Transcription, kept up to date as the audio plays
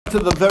To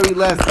the very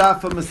last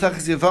daf of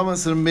Maseches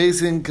Yevamos, an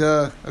amazing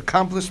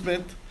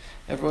accomplishment.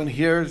 Everyone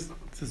here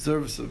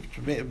deserves a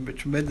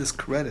tremendous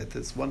credit.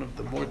 It's one of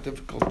the more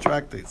difficult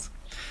tractates.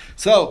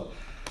 So,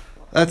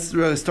 that's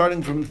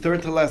starting from the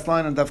third to last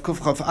line on Daf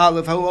Kuf Chaf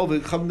Aleph.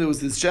 There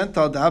was this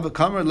Gentile, the Hava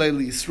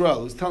Leili Yisrael,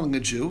 who was telling a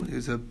Jew, he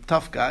was a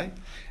tough guy,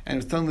 and he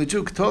was telling the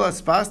Jew,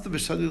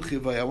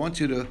 I want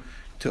you to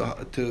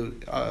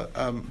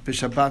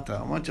B'Shabbata.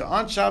 I want you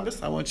on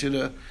Shabbos, I want you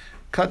to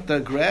cut the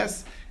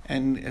grass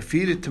and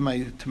feed it to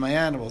my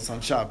animals on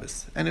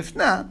Shabbos. And if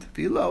not, if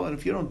you low, and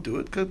if you don't do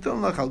it,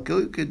 I'll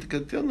kill you.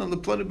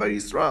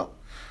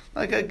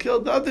 Like I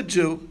killed the other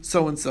Jew,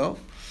 so and so.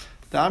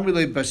 The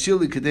Amrile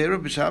Bashili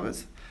Kedera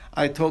b'Shabbos.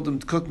 I told him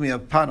to cook me a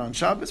pot on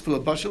Shabbos for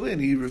Bashili,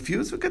 and he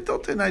refused.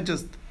 And I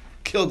just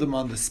killed him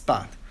on the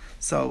spot.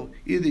 So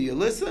either you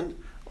listen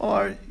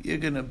or you're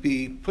going to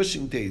be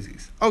pushing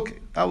daisies. Okay,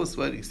 that was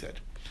what he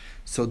said.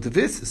 So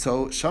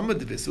Shama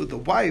Devisu, the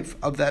wife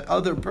of that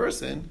other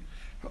person,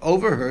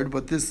 overheard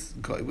what this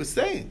guy was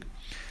saying.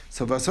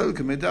 So she came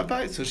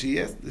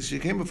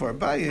before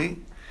Abaye,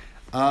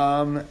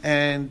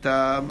 and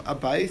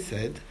Abaye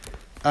said,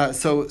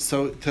 is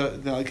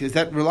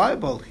that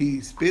reliable?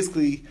 He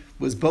basically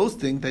was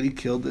boasting that he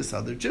killed this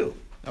other Jew.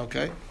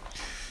 Okay,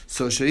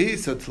 so she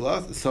said to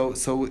us,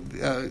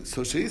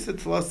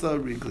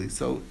 Rigli.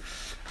 So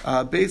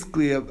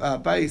basically,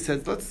 Abaye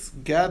said, let's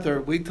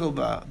gather. Wait till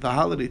the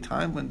holiday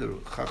time when the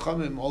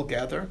Chachamim all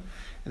gather.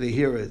 And they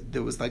hear it.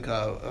 There was like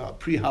a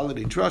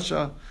pre-holiday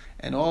drasha,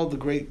 and all the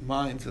great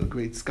minds and the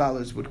great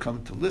scholars would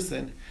come to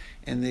listen.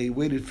 And they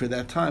waited for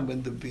that time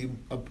when there'd be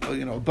a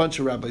bunch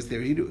of rabbis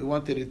there. He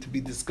wanted it to be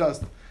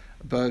discussed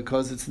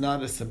because it's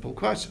not a simple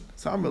question.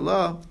 So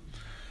Amrullah,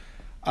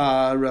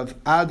 Rav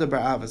Ada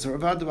bar Ava. So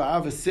Rav Ada bar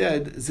Ava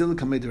said, Zil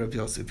Kamed Rav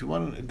Yosef. If you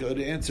want to go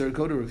to answer,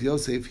 go to Rav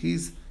Yosef.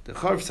 He's the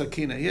Charv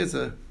Sakina. He has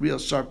a real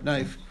sharp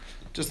knife.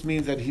 Just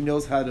means that he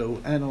knows how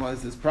to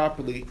analyze this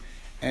properly.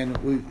 And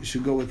we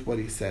should go with what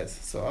he says.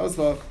 So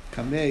Azla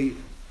Kamei,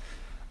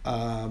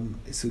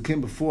 so he came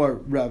before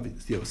Rav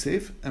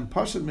Yosef, and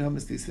Pashat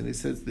Mehamistis, and he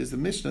says there's a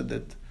Mishnah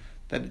that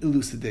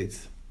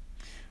elucidates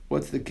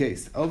what's the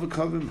case.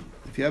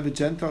 If you have a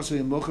Gentile,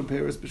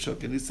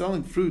 and he's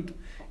selling fruit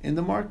in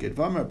the market,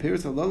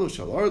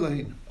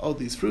 all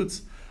these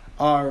fruits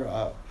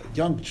are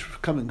young,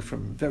 coming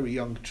from very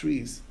young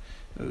trees.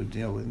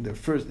 In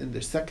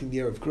their second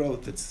year of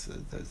growth, it's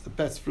the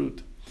best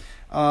fruit.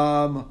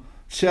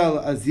 Shel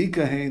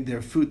azikahain,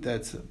 their fruit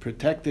that's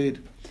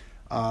protected.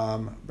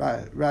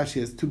 Rashi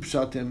has two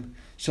pshatim.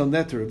 Shel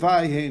neter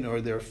vayhain, or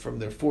they're from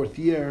their fourth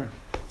year,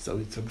 so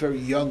it's a very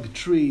young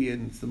tree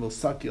and it's the most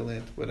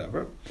succulent,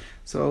 whatever.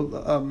 So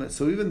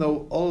even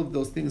though all of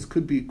those things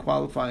could be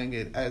qualifying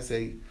it as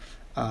a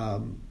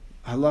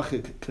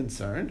halachic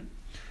concern,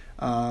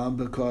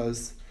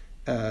 because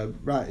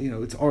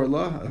it's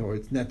orla or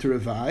it's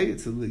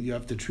neterevai. You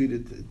have to treat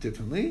it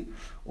differently.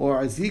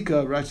 Or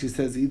azika, Rashi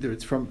says either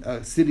it's from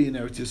a city in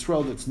Eretz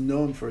Yisrael that's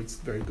known for its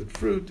very good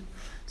fruit.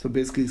 So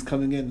basically, he's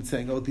coming in and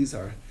saying, "Oh, these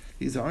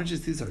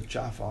oranges. These are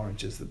Jaffa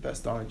oranges, the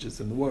best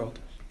oranges in the world."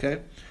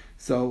 Okay,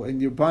 so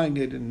and you're buying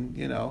it in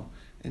the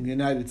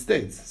United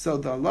States. So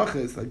the halacha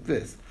is like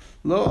this: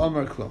 Lo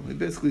amar klom. We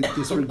basically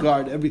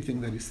disregard everything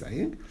that he's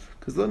saying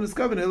because lo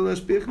niskaven elo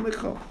shpiach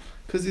michal.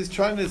 Because he's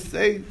trying to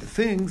say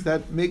things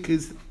that make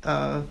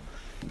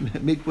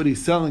what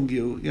he's selling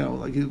you,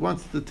 like he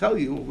wants to tell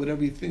you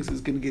whatever he thinks is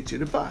going to get you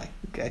to buy.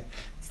 Okay,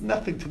 it's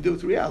nothing to do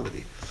with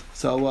reality.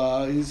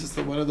 So he's just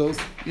one of those,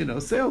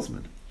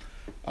 salesmen.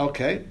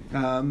 Okay,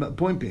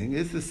 point being,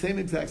 it's the same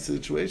exact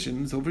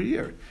situation as over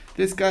here.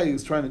 This guy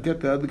who's trying to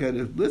get the other guy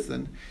to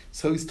listen,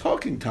 so he's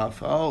talking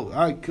tough. Oh,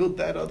 I killed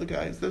that other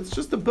guy. That's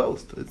just a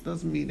boast. It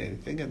doesn't mean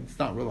anything, and it's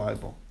not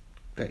reliable.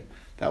 Okay,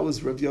 that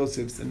was Rav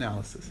Yosef's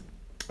analysis.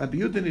 Rabbi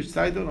Yudin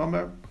Saidon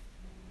Omer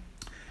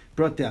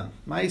brought down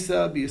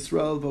Ma'isa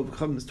b'Yisrael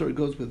v'Avchavim. The story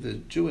goes with the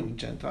Jew and the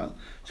Gentile.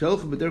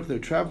 Shalchem b'derech, they're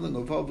traveling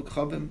of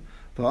Avchavim.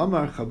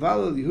 V'Amar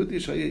Chaval Yehudi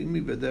Shaya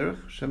Imi b'derech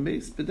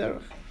Shameis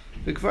b'derech.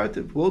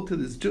 V'Kvartiv, woe to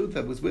this Jew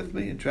that was with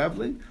me in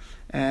traveling,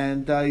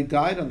 and he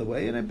died on the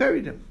way, and I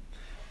buried him.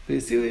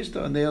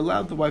 And they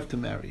allowed the wife to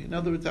marry. In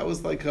other words, that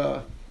was like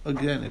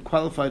it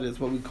qualified as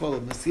what we call a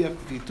Mesiach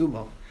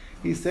V'Tumo.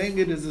 He's saying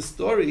it as a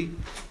story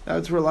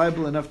that's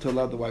reliable enough to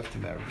allow the wife to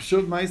marry.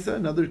 Shuv Maisa,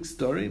 another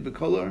story,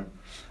 Bekolar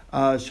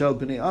Shel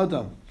Bnei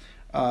Adam,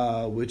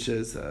 which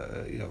is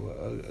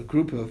a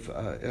group of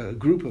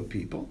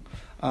people.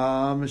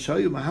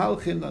 Shayu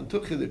Mahalchin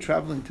Antuchia, they're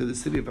traveling to the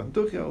city of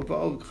Antuchia.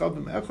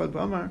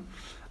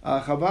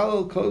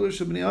 Chaval Kolar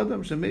Shel Bnei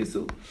Adam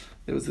Shemesu.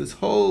 There was this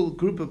whole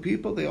group of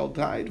people. They all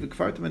died.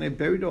 V'Kfartim, and I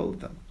buried all of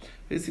them.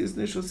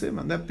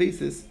 On that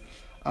basis,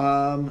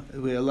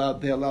 they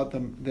allowed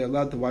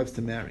the wives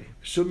to marry.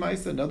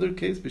 Shumaisa, another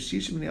case,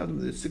 B'Shishim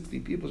B'nei there's 60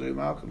 people.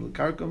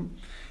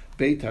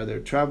 Beitar,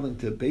 they're traveling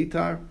to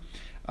Beitar.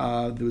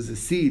 There was a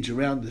siege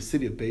around the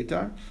city of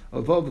Beitar.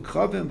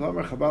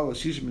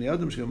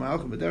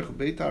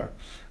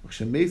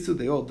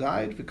 They all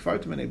died.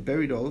 And they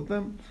buried all of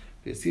them.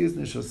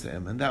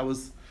 And that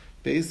was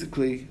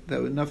basically,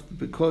 that was enough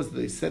because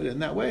they said it in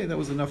that way. That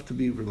was enough to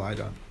be relied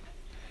on.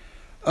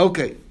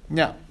 Okay,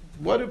 now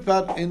what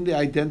about in the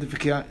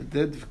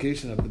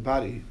identification of the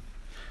body?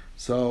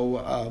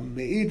 So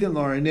me'idin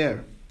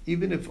loriner,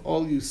 even if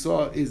all you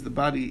saw is the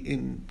body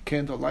in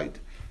candlelight,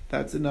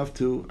 that's enough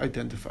to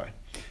identify.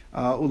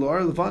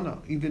 Ulor levana,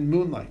 even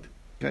moonlight.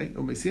 Okay,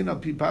 umesina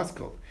pi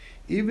pascal.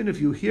 Even if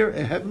you hear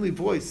a heavenly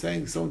voice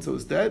saying so and so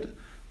is dead,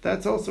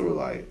 that's also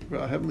a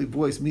heavenly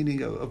voice,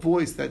 meaning a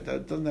voice that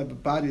doesn't have a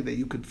body that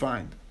you could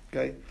find.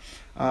 Okay,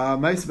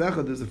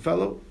 there's a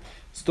fellow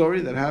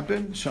story that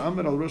happened.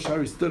 Sha'amar al Rosh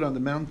Hari stood on the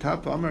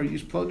mountaintop. Amar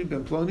Yish Ploni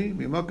ben Ploni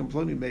mimakam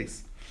Ploni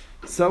Mace.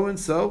 So and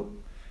so,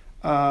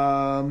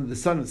 the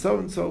son of so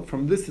and so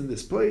from this and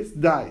this place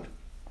died.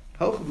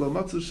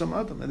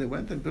 And they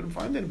went and couldn't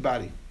find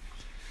anybody.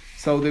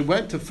 So they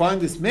went to find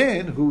this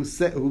man who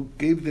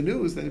gave the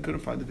news, and they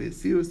couldn't find the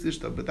Vesius.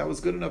 But that was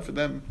good enough for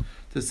them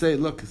to say,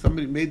 "Look, if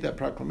somebody made that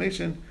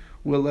proclamation,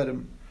 we'll let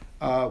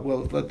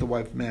the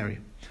wife marry."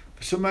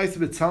 The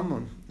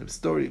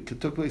story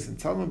took place in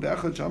Talmud.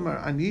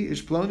 Ani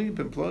ish Ploni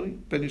ben Ploni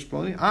ben ish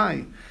Ploni.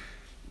 I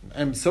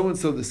am so and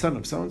so, the son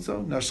of so and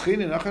so.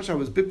 I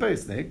was bit by a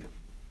snake,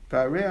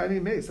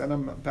 and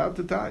I'm about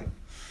to die.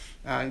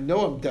 I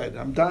know I'm dead.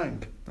 I'm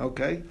dying.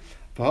 Okay.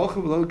 By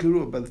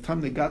the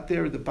time they got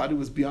there, the body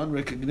was beyond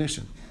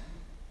recognition.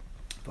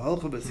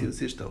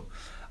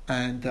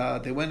 And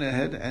they went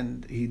ahead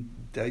and he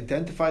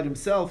identified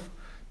himself,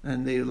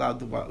 and they allowed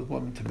the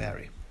woman to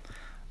marry,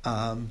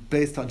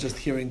 based on just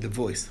hearing the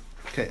voice.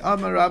 Okay,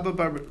 Amar Rabba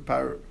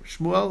bar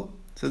Shmuel,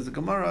 says the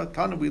Gemara,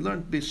 Tana, we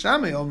learned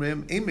Bishame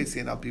Omrim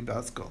Emesin al Pi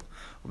Baskol.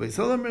 It's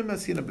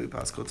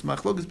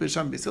Machlokes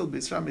Beisham Beisil.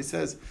 Beisham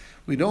says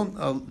we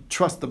don't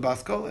trust the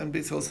Baskol, and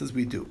Beisil says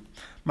we do.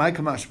 My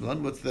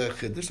Kamashmalan, what's the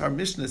Chiddush? Our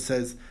Mishnah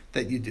says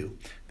that you do.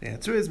 The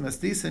answer is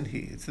Masdis and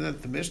he. It's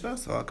not the Mishnah,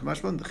 so our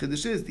Kamashmalan, the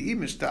Chiddush is the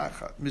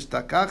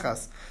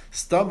Mishtakachas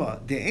Stama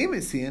de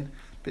Emesin.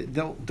 But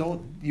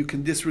don't you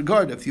can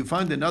disregard. If you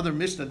find another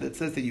Mishnah that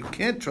says that you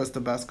can't trust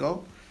the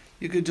Baskol,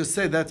 you could just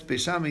say that's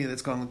Beishami and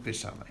that's going with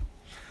Beishamai.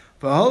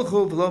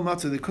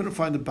 They couldn't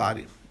find the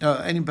body.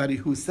 Anybody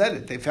who said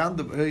it, they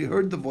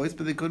heard the voice,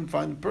 but they couldn't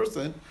find the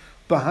person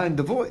behind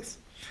the voice.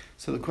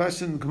 So the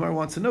question the Gemara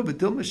wants to know, but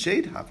Dilma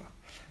Shade Hava.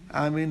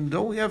 I mean,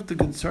 don't we have to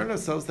concern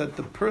ourselves that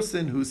the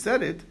person who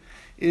said it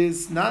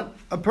is not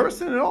a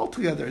person at all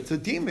together? It's a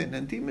demon,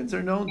 and demons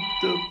are known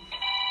to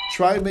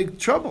try to make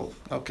trouble.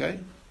 Okay.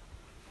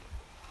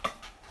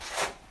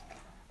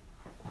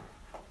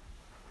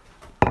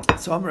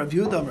 So I'm Rav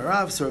Yehuda, I'm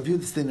Rav, so Rav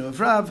Yehuda is the name of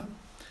Rav.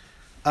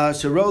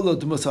 Sharolo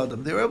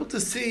Dumusadam. They were able to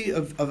see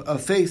a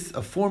face,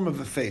 a form of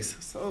a face.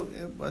 So,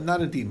 not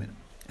a demon.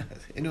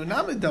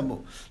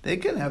 They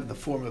can have the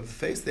form of a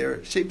face. They're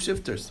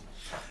shapeshifters.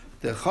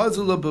 The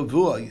Chazula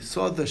Bavua, you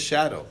saw the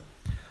shadow.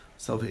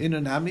 So,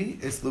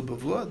 Inunami is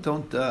Lubavua.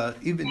 Don't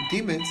even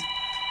demons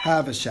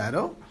have a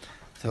shadow.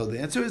 So, the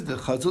answer is the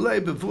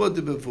Chazula Bavua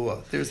de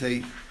Bavua. There's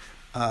a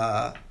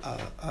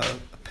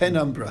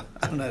penumbra.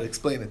 I don't know how to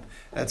explain it.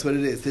 That's what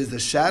it is. There's the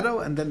shadow,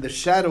 and then the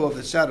shadow of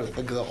the shadow,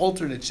 like the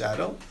alternate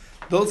shadow.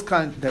 Those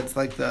that's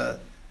like that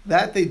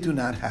they do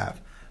not have.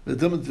 The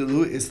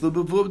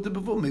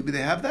maybe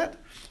they have that.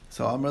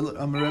 So Amar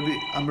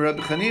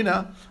Rabbi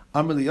Chanina,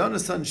 Amar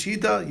Yonasan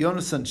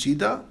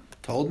Shida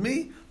told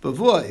me,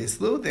 Bavua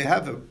Islu, they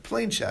have a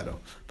plain shadow.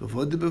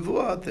 Bavua de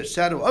Bavua, the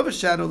shadow of a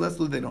shadow,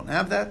 Leslu, they don't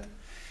have that.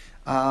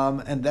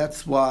 And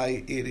that's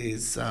why it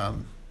is.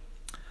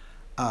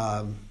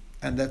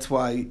 And that's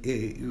why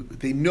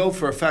they know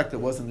for a fact it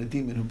wasn't a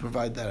demon who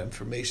provided that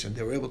information.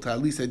 They were able to at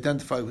least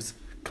identify it was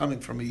coming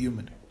from a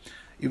human,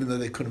 even though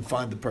they couldn't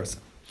find the person.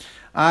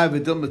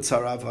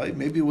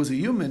 Maybe it was a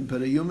human,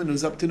 but a human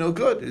who's up to no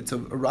good. It's a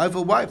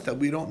rival wife that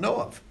we don't know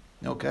of.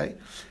 Okay?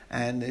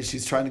 And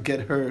she's trying to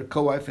get her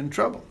co-wife in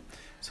trouble.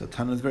 So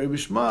Tana is very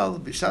bishmal,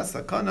 bishas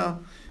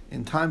sakana,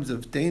 in times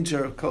of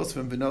danger,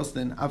 kosvim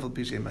benosnin, aval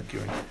pishe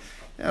makirin.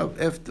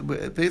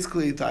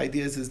 Basically, the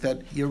idea is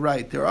that you're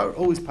right. There are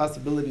always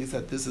possibilities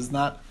that this is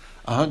not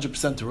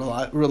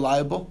 100%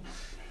 reliable.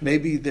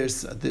 Maybe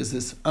there's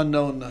this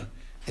unknown,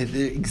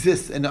 there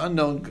exists an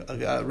unknown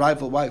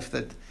rival wife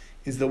that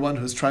is the one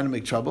who's trying to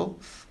make trouble.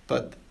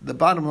 But the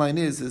bottom line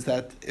is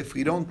that if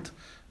we don't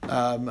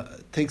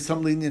take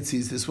some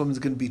leniencies, this woman's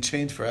going to be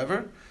chained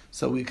forever.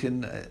 So we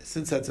can,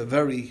 since that's a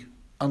very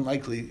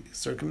unlikely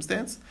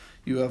circumstance,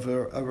 you have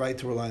a right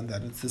to rely on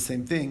that. It's the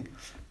same thing.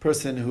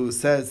 Person who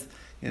says,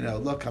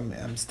 look,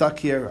 I'm stuck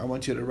here. I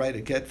want you to write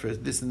a get for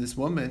this and this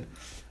woman,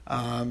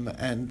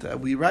 and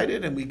we write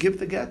it and we give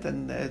the get,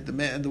 and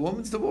the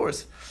woman's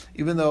divorced,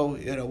 even though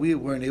we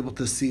weren't able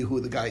to see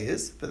who the guy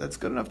is, but that's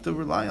good enough to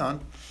rely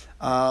on,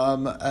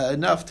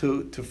 enough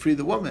to free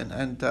the woman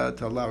and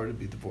to allow her to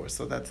be divorced.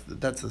 So that's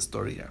the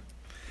story here.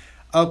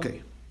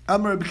 Okay,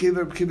 Amar Rabbi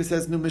Kiva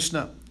says new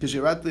Mishnah.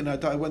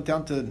 I went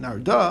down to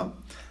Narda.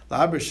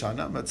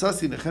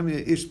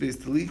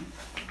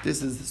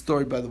 This is the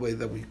story, by the way,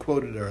 that we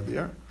quoted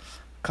earlier.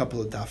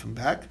 couple of dafim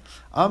back.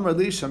 Amar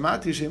li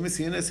shamati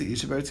shemisiyin es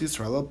isha b'Eretz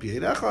Yisrael al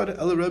piyei echad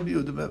el Rabbi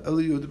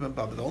Yehuda ben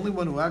Bava. The only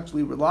one who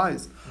actually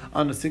relies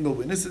on a single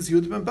witness is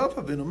Yehuda ben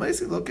Bava. V'nu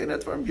meisi lokein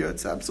et varm.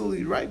 It's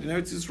absolutely right. In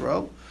Eretz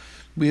Yisrael,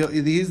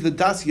 he's the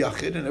das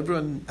yachid, and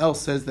everyone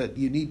else says that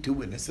you need two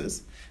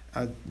witnesses,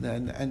 and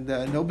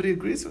nobody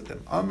agrees with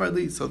him. Amar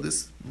li. So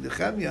this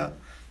Nehemiah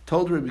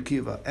told Rabbi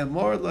Kiva,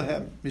 Emor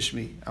lahem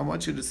mishmi. I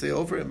want you to say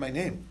over in my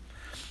name.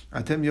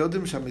 Atem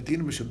yodim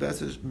shametin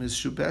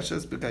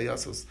mishubeshes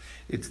b'gayasos.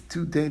 It's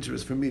too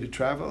dangerous for me to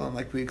travel, and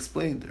like we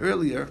explained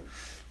earlier,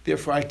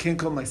 therefore I can't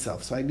go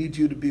myself. So I need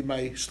you to be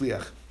my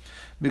shliach.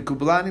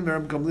 Mikublani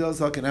meram Gamliel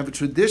Zal can have a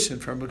tradition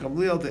from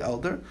Gamliel the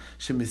elder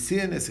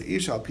shemisian es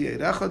ish al pi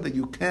echad that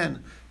you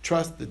can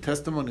trust the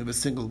testimony of a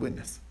single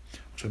witness.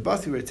 So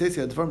this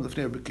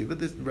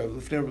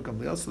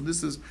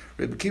is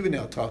Rabbi Kiva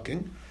now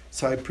talking.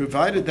 So I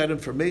provided that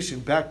information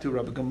back to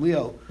Rabbi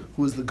Gamliel,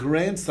 who is the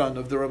grandson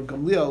of the Rabbi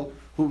Gamliel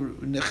who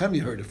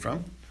Nehemiah heard it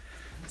from.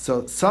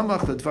 So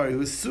Samach Ladvari, who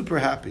was super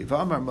happy.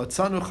 V'amar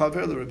matzanu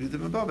chaver l'Rabbi Yehuda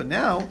ben Bava.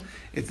 Now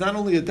it's not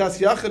only a das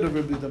yachid of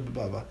Rabbi Yehuda ben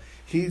Bava.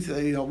 He's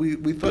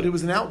we thought he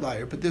was an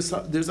outlier, but there's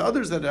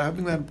others that are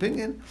having that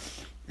opinion,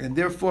 and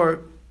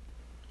therefore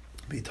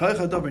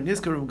b'toicha davar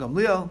nizkar Rabbi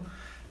Gamliel.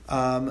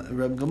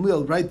 Rabbi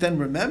Gamliel right then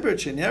remembered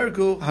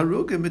Shenergu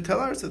Harugim in Tel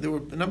Arza. There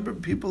were a number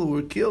of people who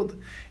were killed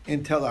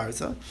in Tel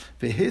Arza.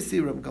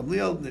 Vehisi Rabbi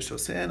Gamliel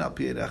Nishosen Al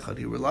Pi Echad.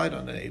 He relied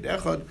on an Eid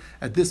Echad.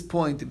 At this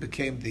point, it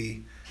became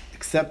the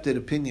accepted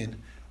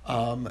opinion.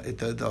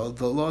 The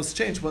laws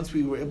changed once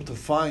we were able to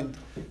find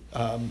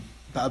a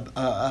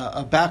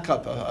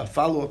backup, a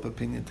follow-up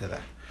opinion to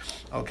that.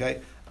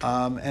 Okay.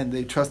 And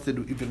they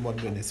trusted even one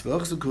witness.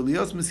 Once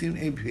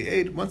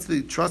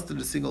they trusted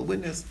a single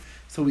witness,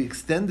 so they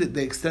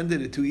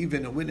extended it to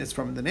even a witness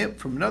from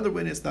another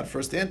witness, not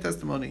first-hand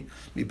testimony,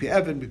 mipi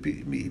Evan,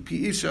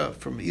 mipi Isha,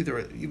 from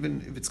either,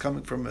 even if it's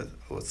coming from a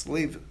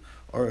slave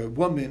or a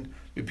woman,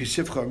 mipi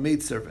Shivcha, or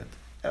maidservant.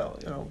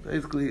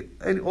 Basically,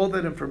 all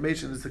that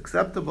information is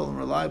acceptable and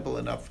reliable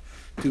enough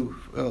to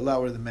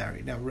allow her to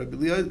marry. Now, Rabbi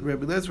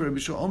Lezer, Rabbi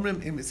Shua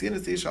Omrim,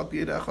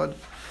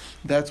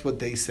 that's what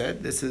they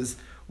said. This is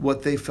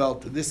what they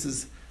felt. This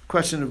is a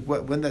question of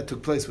when that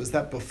took place. Was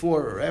that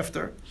before or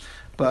after?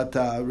 But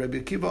Rabbi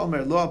Akiva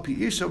Omer, lo al pi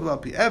isha, lo al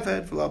pi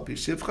eved, lo al pi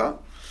shivcha,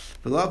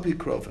 lo al pi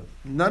krovim.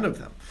 None of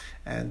them.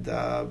 And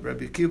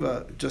Rabbi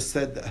Akiva just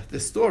said the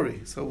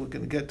story. So we're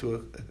going to get to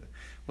it.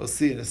 We'll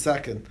see in a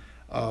second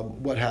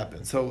what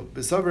happened. So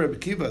Besav Rabbi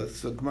Akiva,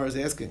 so Gemara is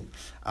asking,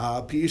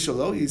 pi isha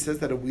lo, he says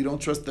that we don't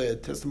trust the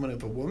testimony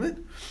of a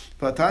woman.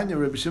 Patanya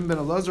Rabbi Shimon ben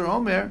Elazar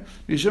Omer,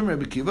 Yishim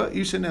Rabbi Akiva,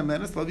 isha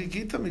ne'amenes lavi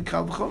kita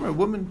mikal v'chomer. A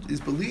woman is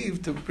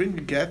believed to bring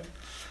a get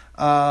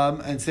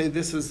and say,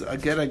 this is a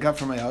get I got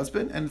from my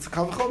husband, and it's a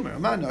kal v'chomer.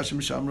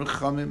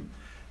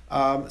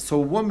 So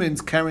a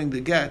woman's carrying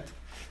the get,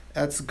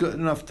 that's good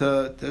enough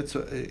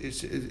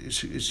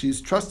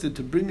she's trusted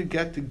to bring a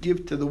get to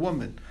give to the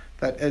woman,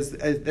 that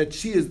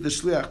she is the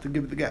shliach to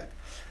give the get.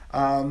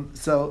 A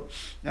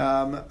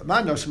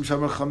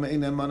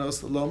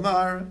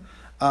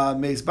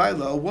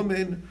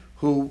woman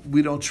who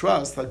we don't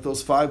trust, like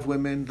those 5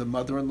 women, the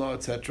mother-in-law,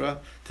 etc.,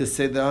 to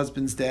say their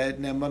husband's dead,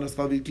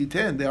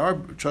 they are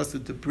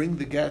trusted to bring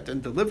the get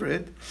and deliver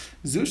it.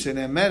 Zushin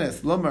and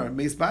Menes, Lomar,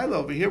 Meis Baila,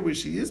 over here, where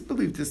she is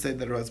believed to say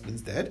that her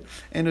husband's dead,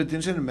 and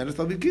Utinshin and Menes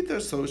Lavikita,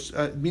 so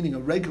meaning a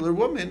regular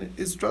woman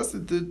is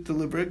trusted to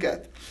deliver a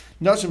get.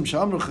 Nashim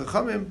Shamru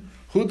Chachamim,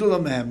 so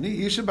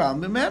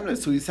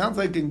it sounds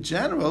like in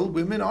general,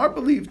 women are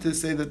believed to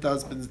say that the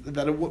husband's,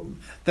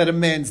 that a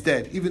man's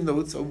dead, even though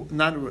it's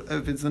not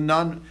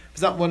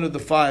one of the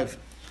 5.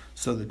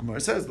 So the Gemara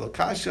says,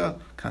 Lokasha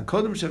kan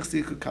kodem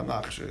shechsiku kam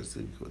achsher.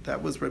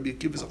 That was Rabbi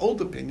Akiva's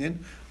old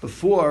opinion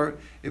before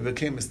it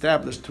became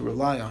established to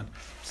rely on.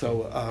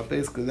 So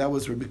basically, that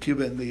was Rabbi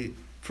Akiva in the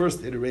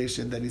first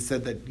iteration, that he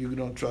said that you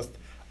don't trust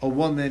a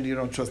woman, you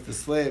don't trust a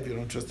slave, you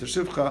don't trust a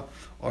shivcha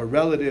or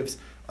relatives.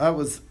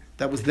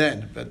 That was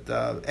then, but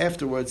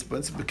afterwards,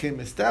 once it became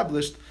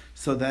established,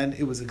 so then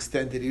it was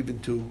extended even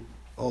to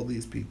all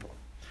these people.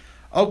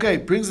 Okay,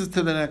 brings us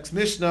to the next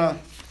Mishnah.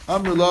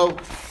 Amrulo,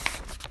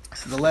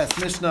 this is the last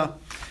Mishnah.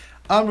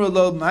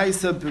 Amrulo,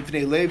 Ma'isa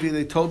b'nei Levi,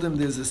 they told him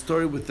there's a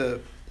story with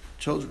the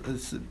children,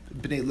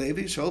 b'nei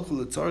Levi, Sholchu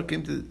l'tzor,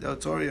 came to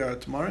Tzor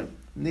tomorrow,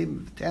 name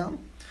of the town.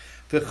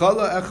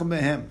 V'chala echad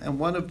mehem, and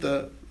one of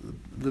the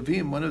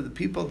Levim, one of the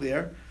people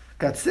there,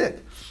 got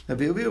sick. And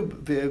there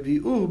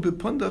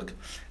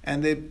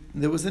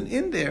was an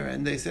inn there,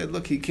 and they said,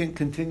 look, he can't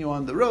continue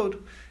on the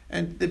road,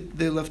 and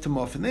they left him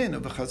off in the inn.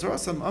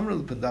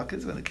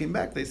 When it came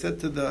back, they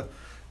said to the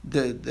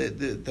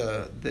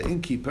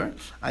innkeeper,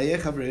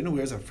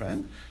 where's our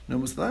friend? No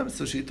Muslim.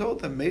 So she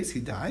told them, Mace, he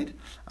died.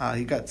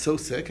 He got so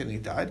sick and he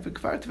died.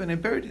 And they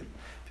buried him.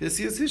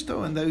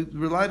 And they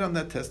relied on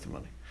that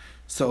testimony.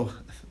 So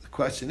the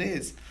question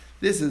is,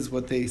 this is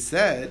what they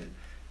said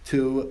this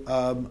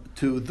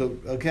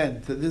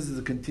is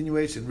a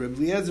continuation. Rabbi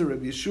Eliezer,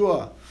 Rabbi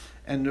Yeshua,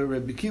 and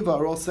Rabbi Kiva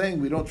are all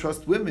saying we don't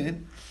trust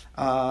women,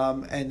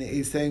 and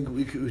he's saying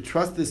we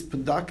trust this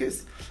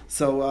Pandakis.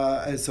 So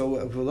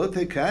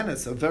Velote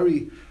Kahanis, a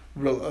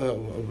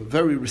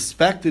very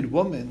respected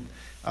woman,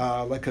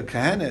 like a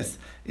Kahanis,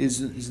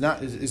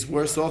 is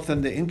worse off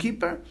than the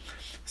innkeeper.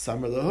 You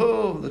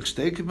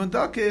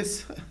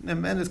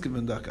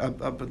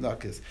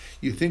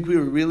think we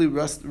were really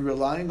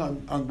relying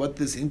on what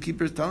this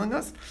innkeeper is telling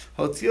us?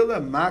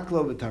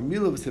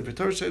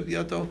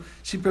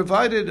 She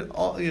provided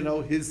all,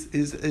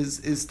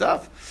 his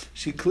stuff.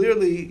 She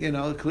clearly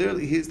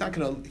he's not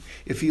going to.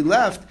 If he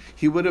left,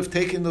 he would have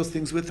taken those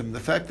things with him. The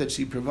fact that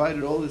she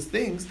provided all his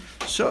things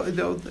show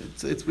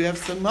we have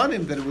some on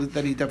him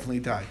that he definitely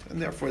died, and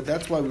therefore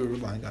that's why we're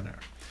relying on her.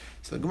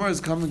 So the Gemara is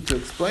coming to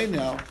explain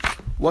now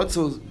what's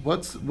so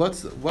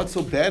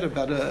bad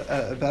about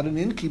an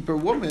innkeeper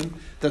woman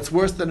that's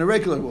worse than a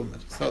regular woman.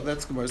 So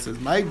that's Gemara says,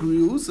 "My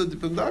griusa de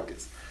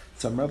Pandakis,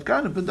 some Rav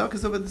Gana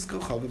Pandakis over this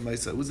Kochav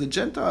Maisa. It was a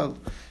Gentile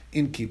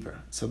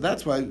innkeeper, so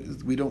that's why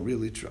we don't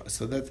really trust.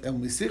 So that's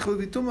and we sichel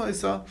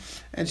v'tumaisa,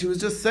 and she was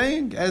just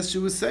saying as she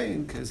was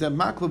saying, is that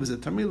maklav, is a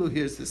tamilu?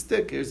 Here's his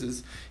stick.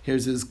 Here's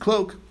his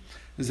cloak.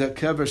 Is that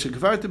kever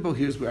shekvartabo?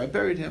 Here's where I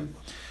buried him."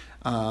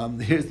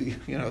 Here's the,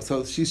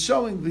 so she's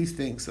showing these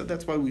things, so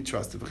that's why we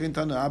trust it. And it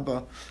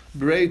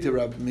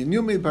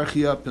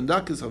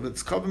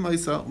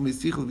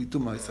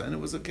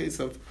was a case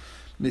of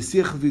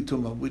Mesich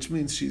Vituma, which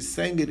means she's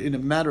saying it in a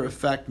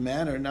matter-of-fact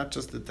manner, not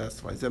just to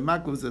testify. So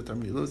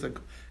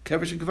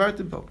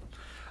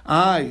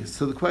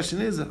the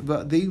question is,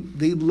 but they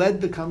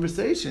led the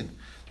conversation.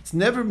 It's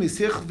never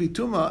Mesich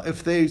Vituma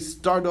if they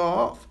start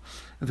off.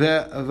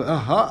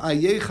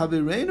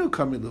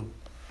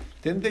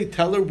 Didn't they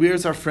tell her,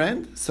 where's our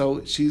friend?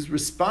 So she's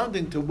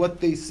responding to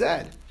what they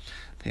said.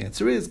 The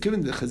answer is,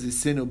 given the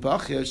Chazisinu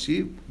Bachya,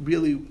 she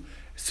really,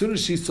 as soon as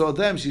she saw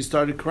them, she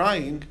started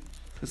crying.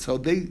 So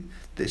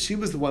she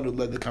was the one who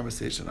led the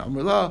conversation.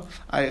 Amrullah,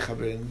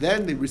 and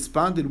then they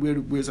responded,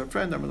 where's our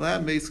friend? Amrullah,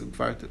 Meiskim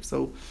Kvartiv.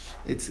 So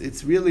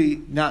it's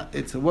really not,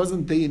 it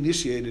wasn't they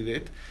initiated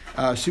it,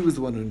 she was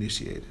the one who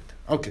initiated it.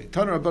 Okay,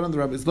 Tana Rabbanan, the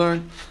rabbis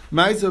learn.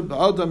 Ma'aser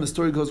ba'adam, the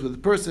story goes with a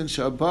person.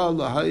 Sha'abah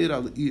lahayir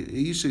al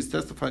Yisha is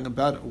testifying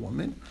about a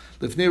woman.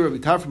 Lifnei Rabbi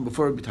Tarfon,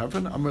 before Rabbi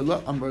Tarfon.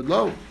 Amar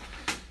lo.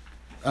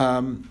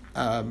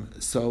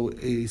 So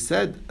he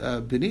said,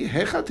 Bini,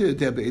 how do you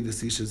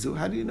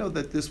know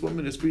that this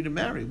woman is free to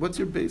marry? What's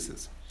your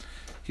basis?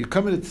 You're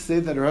coming to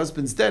say that her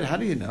husband's dead. How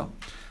do you know?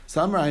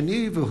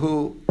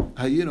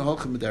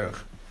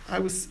 I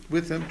was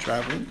with him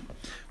traveling.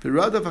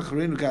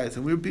 Guys,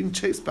 and we were being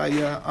chased by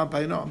an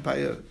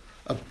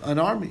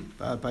army,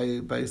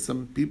 by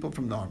some people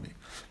from the army.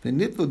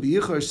 And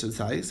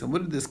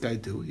what did this guy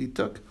do? He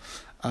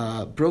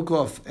broke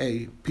off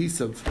a piece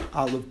of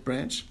olive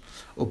branch,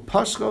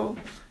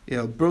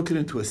 broke it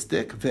into a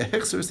stick,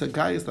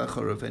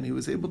 and he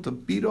was able to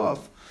beat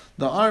off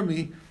the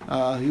army.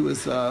 He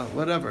was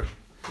whatever.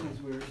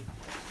 That's weird.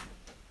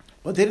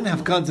 Well, they didn't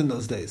have guns in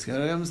those days. You know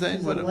what I'm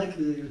saying? It's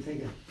unlikely that you would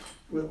take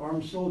with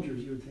armed soldiers,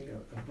 you would take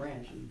a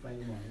branch and fight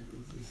them on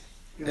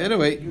it.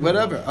 Anyway,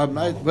 whatever.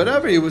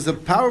 Whatever. He was a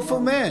powerful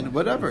man.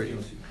 Whatever.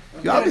 You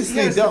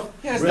obviously don't.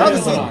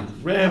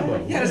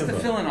 Rambo. He has the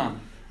filling on.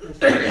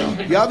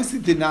 You obviously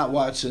did not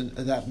watch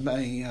that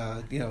many,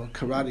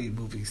 karate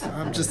movies.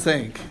 I'm just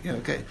saying.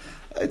 Okay.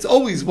 It's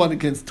always 1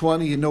 against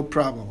 20 and no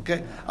problem.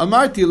 Okay.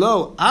 Amarti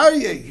lo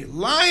Aryeh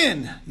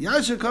lion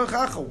Yasher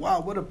Kochacha.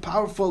 Wow, what a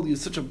powerful! You're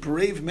such a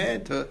brave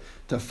man to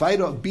fight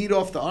off, beat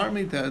off the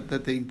army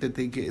that they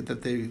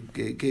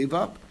gave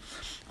up.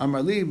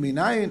 Amarli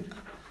minayin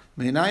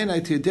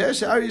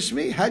Aryeh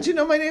Shmi. How'd you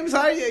know my name is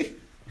Aryeh?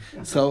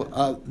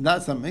 So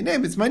that's not my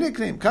name; it's my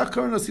nickname. Kach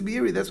Koron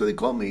Osibiri. That's what they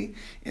call me,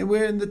 and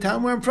we're in the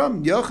town where I'm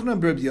from. Yochanan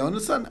Ber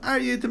Yonasan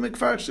Aryeh to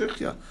Kfar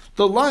Shichya,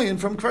 the lion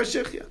from Kfar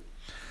Shichya.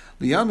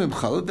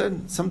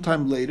 Then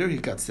sometime later he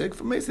got sick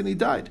from Mason, he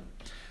died.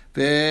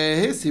 And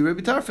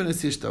Rabbi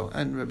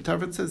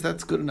Tarfon says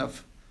that's good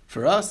enough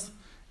for us,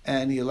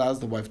 and he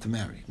allows the wife to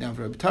marry. Now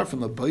for Rabbi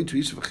Tarfon,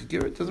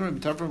 doesn't Rabbi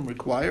Tarfon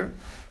require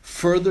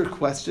further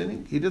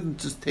questioning? He doesn't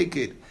just take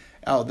it,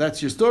 oh,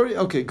 that's your story?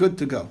 Okay, good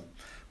to go.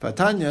 But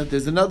Tanya,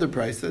 there's another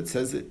price that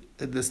says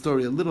the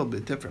story a little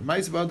bit different.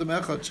 Man came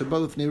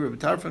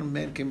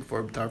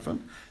before Rabbi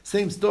Tarfon,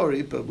 same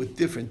story, but with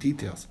different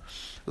details.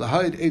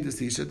 Lahayid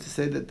Eidus Isha, to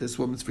say that this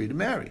woman's free to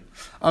marry.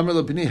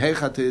 Amrlo b'ni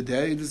heicha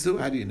te'yedei Eidusu.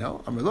 How do you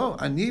know? Amrlo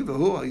ani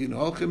v'hu hayinu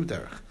holchim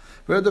derech.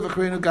 V'erdav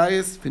achrenu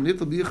gayis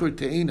v'nitl b'yichur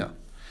te'ina.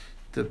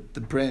 The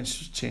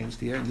branch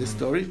changed here in this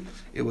story.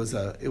 It was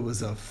a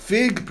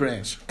fig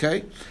branch.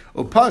 Okay.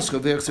 Upashcha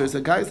v'echser is a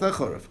gayis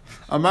lachorov.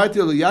 Amarti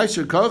lo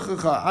yasher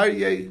kochacha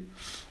aryeh.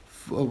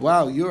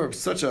 Wow, you're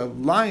such a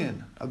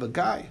lion of a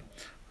guy.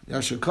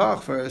 Yasher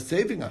koch for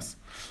saving us.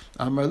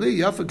 Amarli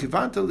yafa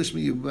kivanta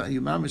lishmi. You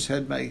mamish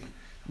had my.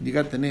 You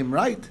got the name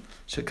right.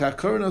 That's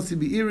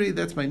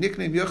my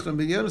nickname. Yochanan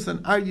ben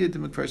Yonasan Aryeh de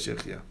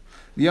Kfar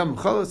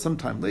Shichya.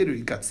 Sometime later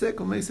he got sick,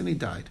 and he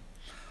died.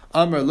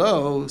 Amar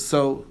lo.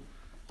 So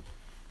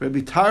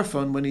Rabbi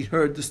Tarfon, when he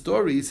heard the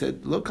story, he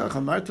said, Lokach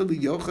amarta li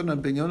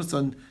Yochanan ben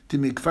Yonasan to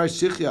mi Kfar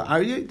Shichya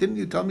Aryeh? Didn't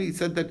you tell me he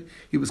said that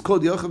he was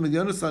called Yochanan ben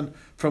Yonasan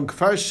from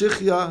Kfar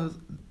Shichya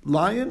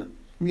lion?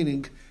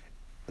 Meaning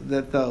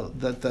that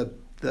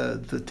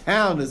the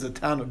town is a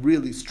town of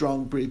really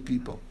strong, brave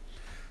people.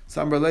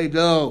 So Amrullah,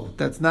 no,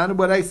 that's not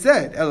what I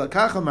said.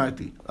 Elakach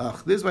amarti.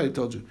 This is what I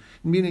told you.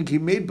 Meaning he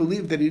made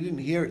believe that he didn't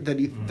hear, that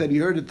he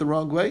heard it the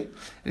wrong way.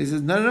 And he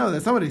says, no,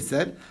 that's not what he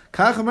said.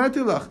 Kach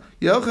amarti lach.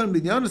 Yochanan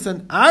ben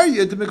Yonasan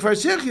Aryeh to Mikfar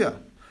Shechia.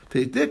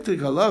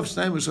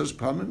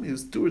 It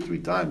was 2 or 3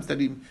 times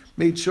that he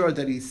made sure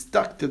that he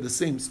stuck to the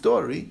same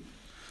story,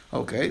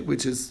 okay,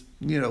 which is,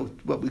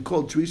 what we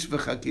call Trish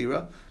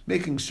v'Chakira,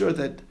 making sure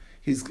that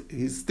he's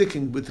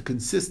sticking with the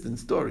consistent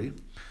story.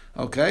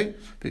 Okay,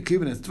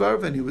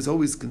 and he was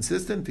always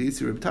consistent. So you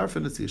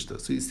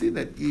see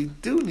that you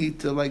do need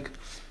to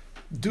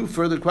do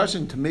further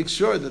questioning to make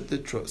sure that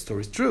the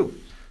story is true.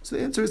 So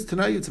the answer is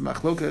Tanaya. It's a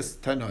machlokas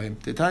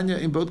Tanoim. Titania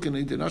in both can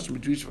international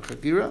Jewish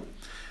v'Chakira.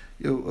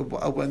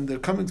 When they're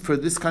coming for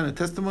this kind of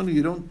testimony,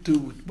 you don't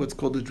do what's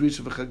called the Jewish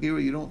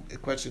v'Chakira. You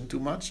don't question too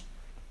much.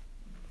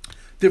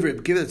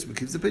 Different. That's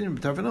Rebbe's opinion.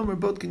 But Tarfon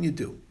both can you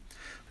do?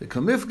 The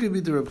Kamif could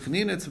be the Reb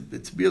Chanina.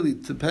 It's really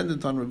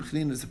dependent on Reb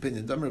Chanina's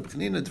opinion. Dam Reb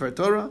Chanina Dvar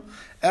Torah,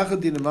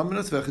 Echadin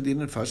Mamanas,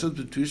 Vechadin Fashos,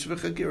 B'Tush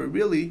V'Chakira.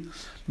 Really,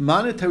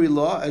 monetary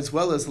law as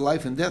well as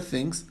life and death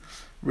things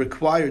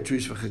require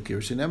Tush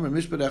V'Chakira. Shenemar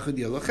Mishpat Echad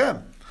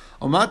Yelochem.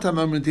 Omata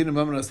Mamradin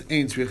Mamanas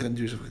Ein Tzrich and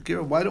Tush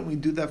V'Chakira. Why don't we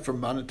do that for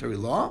monetary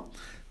law?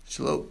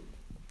 Shalom.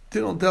 They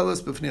don't tell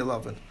us B'Fnei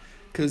Lavan,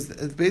 because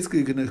it's basically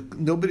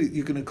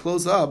you're gonna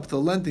close up the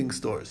lending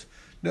stores.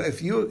 No,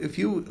 if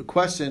you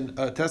question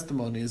a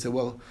testimony and say,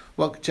 well,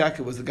 what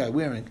jacket was the guy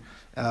wearing?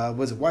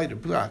 Was it white or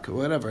black or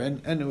whatever?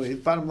 And anyway,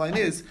 bottom line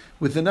is,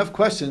 with enough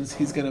questions,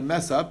 he's going to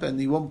mess up, and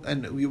you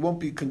won't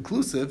be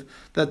conclusive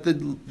that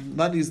the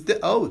money is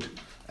owed,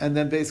 and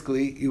then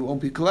basically you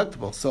won't be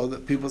collectible. So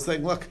that people are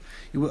saying, look,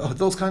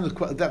 those kind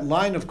of that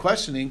line of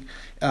questioning,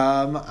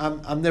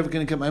 I'm never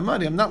going to get my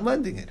money. I'm not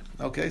lending it.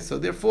 Okay, so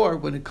therefore,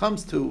 when it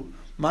comes to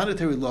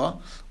monetary law,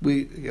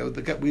 we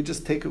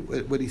just take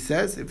what he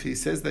says. If he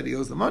says that he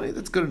owes the money,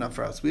 that's good enough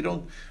for us. We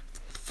don't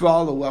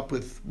follow up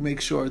with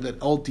make sure that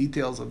all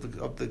details of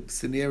the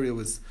scenario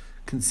is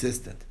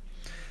consistent.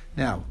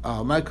 Now,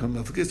 what's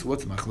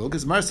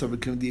machlokas? Marsa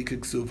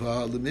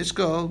ksuva.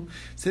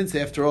 Since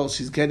after all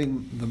she's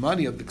getting the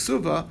money of the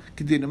ksuva,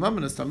 kedina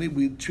mamanas.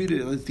 We treat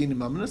it as dina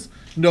mamanas.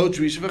 No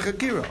trisha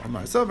v'chakira.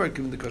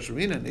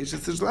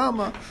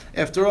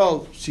 After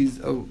all, she's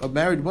a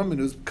married woman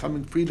who's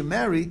coming free to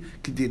marry.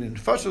 Kedina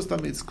nefashos.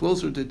 It's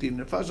closer to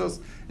dina nefashos,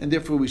 and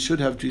therefore we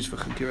should have trisha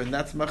v'chakira. And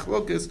that's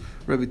machlokas,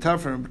 Rabbi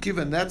Tarfon and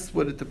Kiva, and that's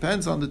what it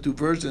depends on the 2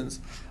 versions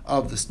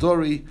of the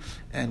story.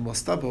 And we'll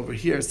stop over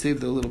here,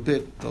 save a little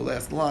bit, the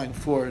last line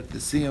for the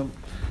Siyum,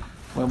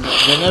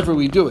 whenever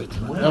we do it.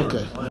 Okay.